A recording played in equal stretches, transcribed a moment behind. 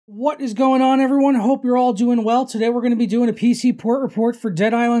What is going on, everyone? Hope you're all doing well. Today we're going to be doing a PC port report for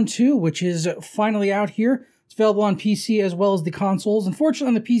Dead Island 2, which is finally out here. It's available on PC as well as the consoles. Unfortunately,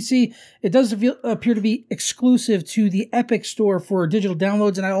 on the PC, it does appear to be exclusive to the Epic Store for digital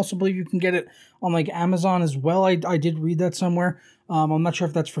downloads, and I also believe you can get it on like Amazon as well. I did read that somewhere. I'm not sure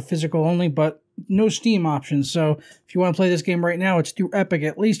if that's for physical only, but no Steam options. So if you want to play this game right now, it's through Epic,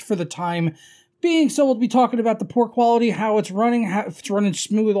 at least for the time being. So we'll be talking about the port quality, how it's running, if it's running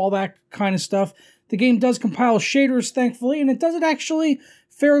smooth, all that kind of stuff. The game does compile shaders, thankfully, and it does it actually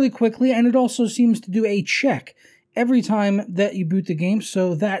fairly quickly, and it also seems to do a check every time that you boot the game,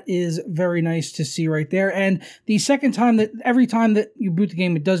 so that is very nice to see right there. And the second time, every time that you boot the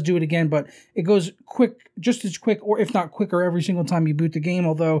game, it does do it again, but it goes quick, just as quick, or if not quicker, every single time you boot the game.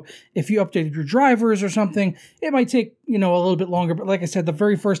 Although, if you updated your drivers or something, it might take, a little bit longer. But like I said, the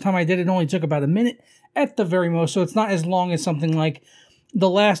very first time I did it, only took about a minute at the very most, so it's not as long as something like The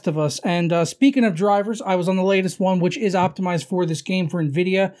Last of Us. And speaking of drivers, I was on the latest one, which is optimized for this game for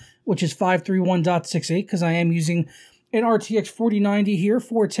NVIDIA, which is 531.68, because I am using an RTX 4090 here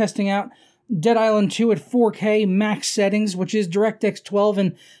for testing out Dead Island 2 at 4K max settings, which is DirectX 12.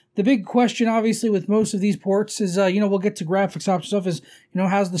 And the big question, obviously, with most of these ports is, we'll get to graphics option stuff, is,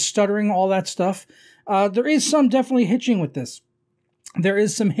 how's the stuttering, all that stuff. There is some definitely hitching with this. There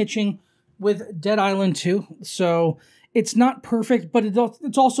is some hitching with Dead Island 2, so it's not perfect, but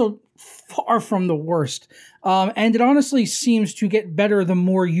it's also far from the worst. And it honestly seems to get better the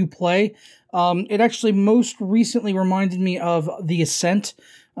more you play. It actually most recently reminded me of The Ascent,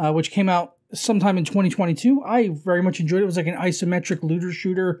 which came out sometime in 2022. I very much enjoyed it. It was like an isometric looter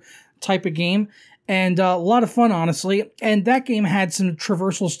shooter type of game, and a lot of fun, honestly. And that game had some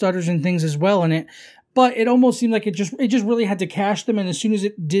traversal stutters and things as well in it. But it almost seemed like it just really had to cache them, and as soon as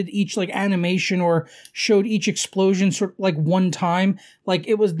it did each like animation or showed each explosion sort of like one time, like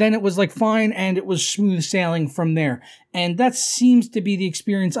it was like fine, and it was smooth sailing from there. And that seems to be the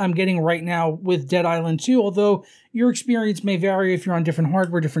experience I'm getting right now with Dead Island 2, although your experience may vary if you're on different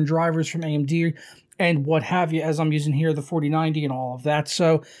hardware, different drivers from AMD and what have you, as I'm using here the 4090 and all of that.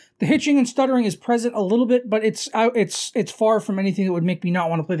 So the hitching and stuttering is present a little bit, but it's far from anything that would make me not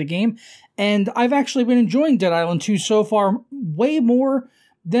want to play the game. And I've actually been enjoying Dead Island 2 so far way more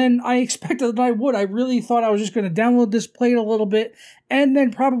than I expected that I would. I really thought I was just going to download this, play it a little bit, and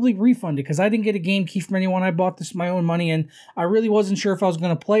then probably refund it, because I didn't get a game key from anyone. I bought this with my own money, and I really wasn't sure if I was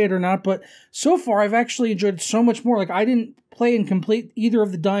going to play it or not. But so far, I've actually enjoyed it so much more. Like, I didn't play and complete either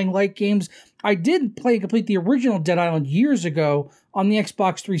of the Dying Light games. I did play and complete the original Dead Island years ago on the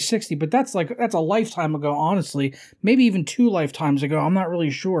Xbox 360, but that's a lifetime ago, honestly. Maybe even 2 lifetimes ago. I'm not really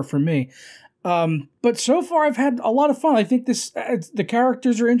sure for me. But so far I've had a lot of fun. I think the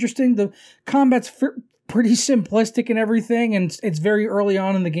characters are interesting. The combat's pretty simplistic and everything, and it's very early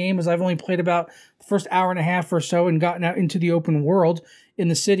on in the game, as I've only played about the first hour and a half or so and gotten out into the open world in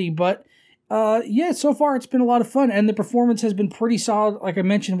the city. But yeah, so far it's been a lot of fun, and the performance has been pretty solid. Like I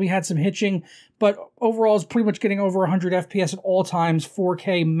mentioned, we had some hitching, but overall it's pretty much getting over 100 FPS at all times,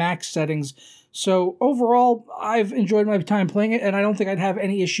 4K max settings. So overall, I've enjoyed my time playing it, and I don't think I'd have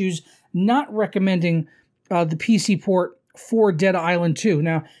any issues not recommending the PC port for Dead Island 2.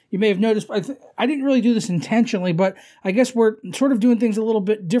 Now, you may have noticed, I didn't really do this intentionally, but I guess we're sort of doing things a little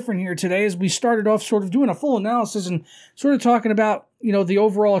bit different here today, as we started off sort of doing a full analysis and sort of talking about, the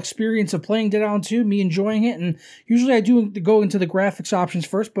overall experience of playing Dead Island 2, me enjoying it. And usually I do go into the graphics options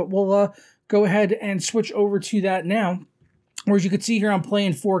first, but we'll go ahead and switch over to that now. Or as you can see here, I'm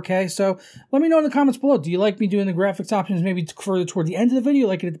playing 4K. So let me know in the comments below. Do you like me doing the graphics options maybe further toward the end of the video,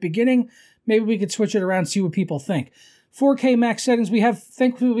 like it at the beginning? Maybe we could switch it around, see what people think. 4K max settings,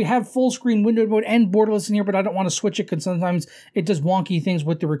 thankfully we have full screen windowed mode and borderless in here, but I don't want to switch it because sometimes it does wonky things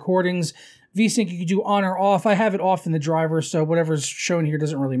with the recordings. VSync you can do on or off. I have it off in the driver, so whatever's shown here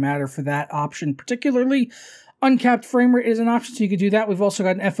doesn't really matter for that option particularly. Uncapped frame rate is an option, so you could do that. We've also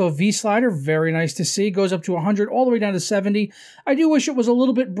got an FOV slider, very nice to see. Goes up to 100 all the way down to 70. I do wish it was a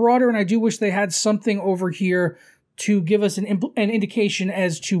little bit broader, and I do wish they had something over here to give us an indication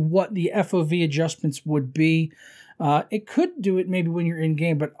as to what the FOV adjustments would be. It could do it maybe when you're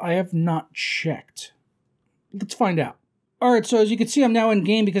in-game, but I have not checked. Let's find out. Alright, so as you can see, I'm now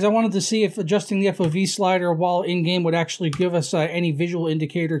in-game because I wanted to see if adjusting the FOV slider while in-game would actually give us any visual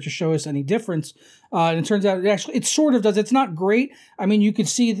indicator to show us any difference. And it turns out it sort of does. It's not great. I mean, you can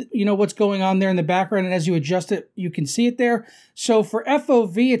see, what's going on there in the background, and as you adjust it, you can see it there. So for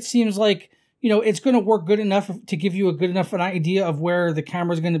FOV, it seems like, it's going to work good enough to give you a good enough an idea of where the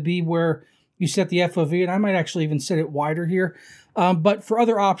camera's going to be, where you set the FOV, and I might actually even set it wider here. But for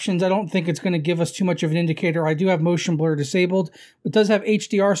other options, I don't think it's going to give us too much of an indicator. I do have motion blur disabled. It does have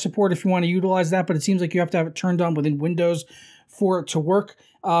HDR support if you want to utilize that, but it seems like you have to have it turned on within Windows for it to work.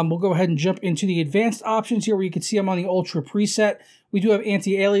 We'll go ahead and jump into the advanced options here, where you can see I'm on the Ultra preset. We do have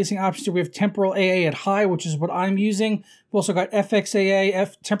anti-aliasing options here. We have temporal AA at high, which is what I'm using. We've also got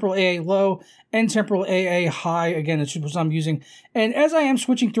FXAA, temporal AA low, and temporal AA high. Again, it's what I'm using. And as I am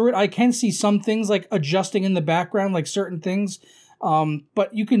switching through it, I can see some things like adjusting in the background, like certain things.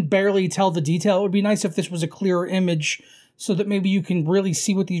 But you can barely tell the detail. It would be nice if this was a clearer image, so that maybe you can really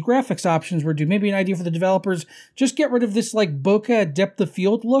see what these graphics options would do. Maybe an idea for the developers, just get rid of this like bokeh depth of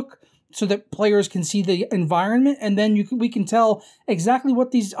field look so that players can see the environment, and then we can tell exactly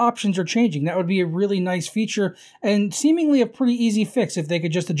what these options are changing. That would be a really nice feature and seemingly a pretty easy fix if they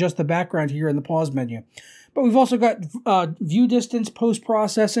could just adjust the background here in the pause menu. But we've also got view distance,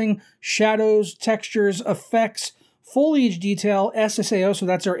 post-processing, shadows, textures, effects, foliage detail, SSAO, so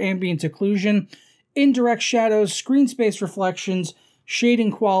that's our ambient occlusion, indirect shadows, screen space reflections,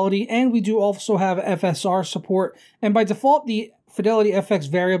 shading quality, and we do also have FSR support. And by default, the Fidelity FX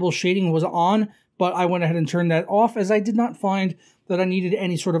variable shading was on, but I went ahead and turned that off, as I did not find that I needed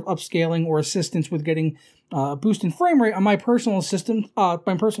any sort of upscaling or assistance with getting a boost in frame rate on my personal system.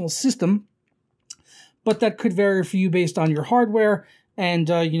 But that could vary for you based on your hardware and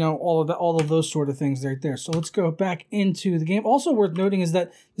you know, all of those sort of things right there. So let's go back into the game. Also worth noting is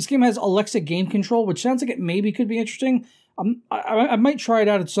that this game has Alexa game control, which sounds like it maybe could be interesting. I might try it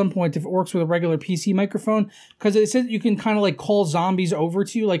out at some point if it works with a regular PC microphone, because it said you can kind of like call zombies over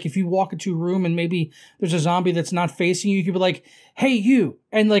to you. Like if you walk into a room and maybe there's a zombie that's not facing you, you could be like, "Hey, you,"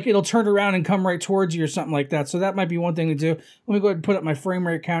 and like it'll turn around and come right towards you or something like that. So that might be one thing to do. Let me go ahead and put up my frame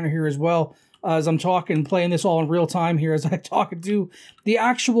rate counter here as well, as I'm talking, playing this all in real time here as I talk and do the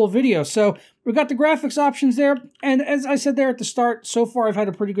actual video. So we've got the graphics options there, and as I said there at the start, so far I've had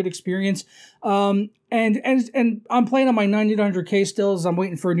a pretty good experience. And I'm playing on my 9900K still, as I'm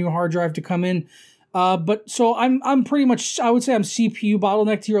waiting for a new hard drive to come in. But so I'm pretty much, I would say I'm CPU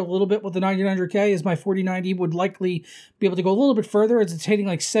bottlenecked here a little bit with the 9900K, as my 4090 would likely be able to go a little bit further, as it's hitting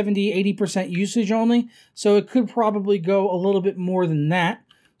like 70-80% usage only. So it could probably go a little bit more than that.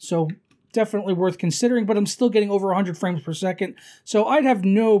 So definitely worth considering, but I'm still getting over 100 frames per second. So I'd have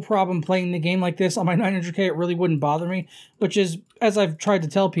no problem playing the game like this on my 900K. It really wouldn't bother me, which is, as I've tried to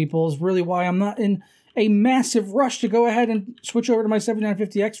tell people, is really why I'm not in a massive rush to go ahead and switch over to my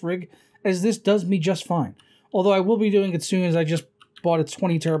 7950X rig, as this does me just fine. Although I will be doing it soon, as I just bought a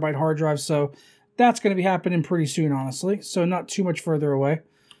 20 terabyte hard drive, so that's going to be happening pretty soon, honestly. So not too much further away.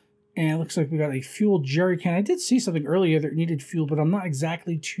 And it looks like we got a fuel jerry can. I did see something earlier that needed fuel, but I'm not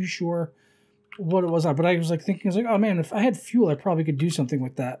exactly too sure what it was. But I was like thinking, I was like, oh man, if I had fuel, I probably could do something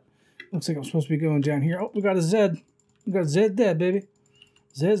with that. Looks like I'm supposed to be going down here. Oh, we got a Zed. We got Zed dead, baby.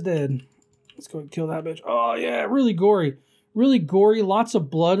 Zed's dead. Let's go and kill that bitch. Oh yeah, really gory. Really gory, lots of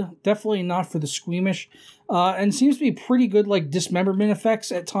blood. Definitely not for the squeamish. And seems to be pretty good, like, dismemberment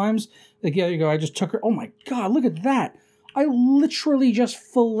effects at times. Like, yeah, there you go. I just took her. Oh my god, look at that. I literally just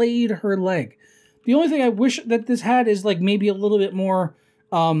filleted her leg. The only thing I wish that this had is, like, maybe a little bit more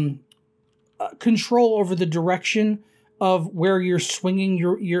control over the direction of where you're swinging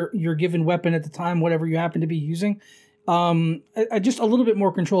your given weapon at the time, whatever you happen to be using. Just a little bit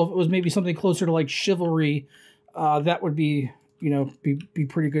more control. If it was maybe something closer to, like, Chivalry, that would be, you know, be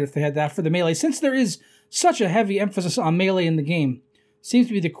pretty good if they had that for the melee. Since there is such a heavy emphasis on melee in the game, seems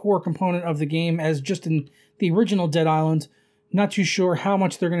to be the core component of the game, as just in the original Dead Island. Not too sure how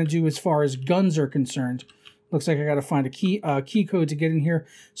much they're going to do as far as guns are concerned. Looks like I got to find a key code to get in here.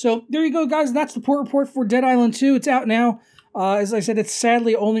 So there you go, guys. That's the port report for Dead Island 2. It's out now. As I said, it's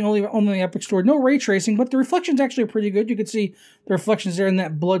sadly only on the Epic Store. No ray tracing, but the reflections actually are pretty good. You can see the reflections there in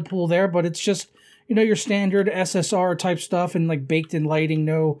that blood pool there, but it's just, you know, your standard SSR type stuff and like baked in lighting.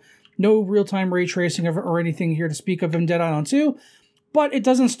 No real-time ray tracing or anything here to speak of in Dead Island 2. But it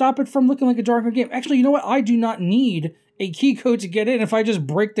doesn't stop it from looking like a dark game. Actually, you know what? I do not need a key code to get in if I just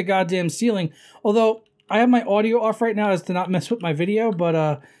break the goddamn ceiling. Although I have my audio off right now as to not mess with my video,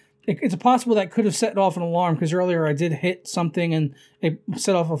 but it's possible that could have set off an alarm, because earlier I did hit something and it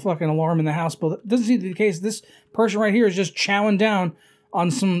set off a fucking alarm in the house. But it doesn't seem to be the case. This person right here is just chowing down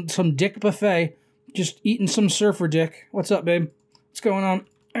on some dick buffet, just eating some surfer dick. What's up, babe? What's going on?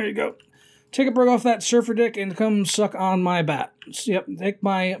 There you go. Take a break off that surfer dick and come suck on my bat. Yep, take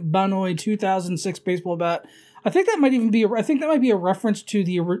my Banoy 2006 baseball bat. I think that might even be a reference to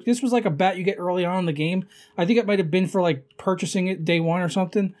the. This was like a bat you get early on in the game. I think it might have been for like purchasing it day one or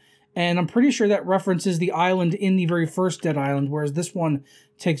something. and I'm pretty sure that references the island in the very first Dead Island, whereas this one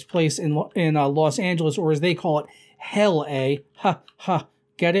takes place in Los Angeles, or as they call it, Hell A. Ha, ha.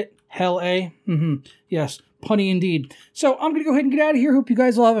 Get it? Hell A? Yes, punny indeed. So I'm going to go ahead and get out of here. Hope you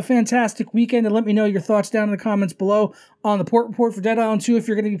guys will have a fantastic weekend, and let me know your thoughts down in the comments below on the port report for Dead Island 2 if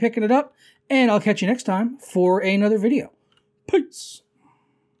you're going to be picking it up. And I'll catch you next time for another video. Peace!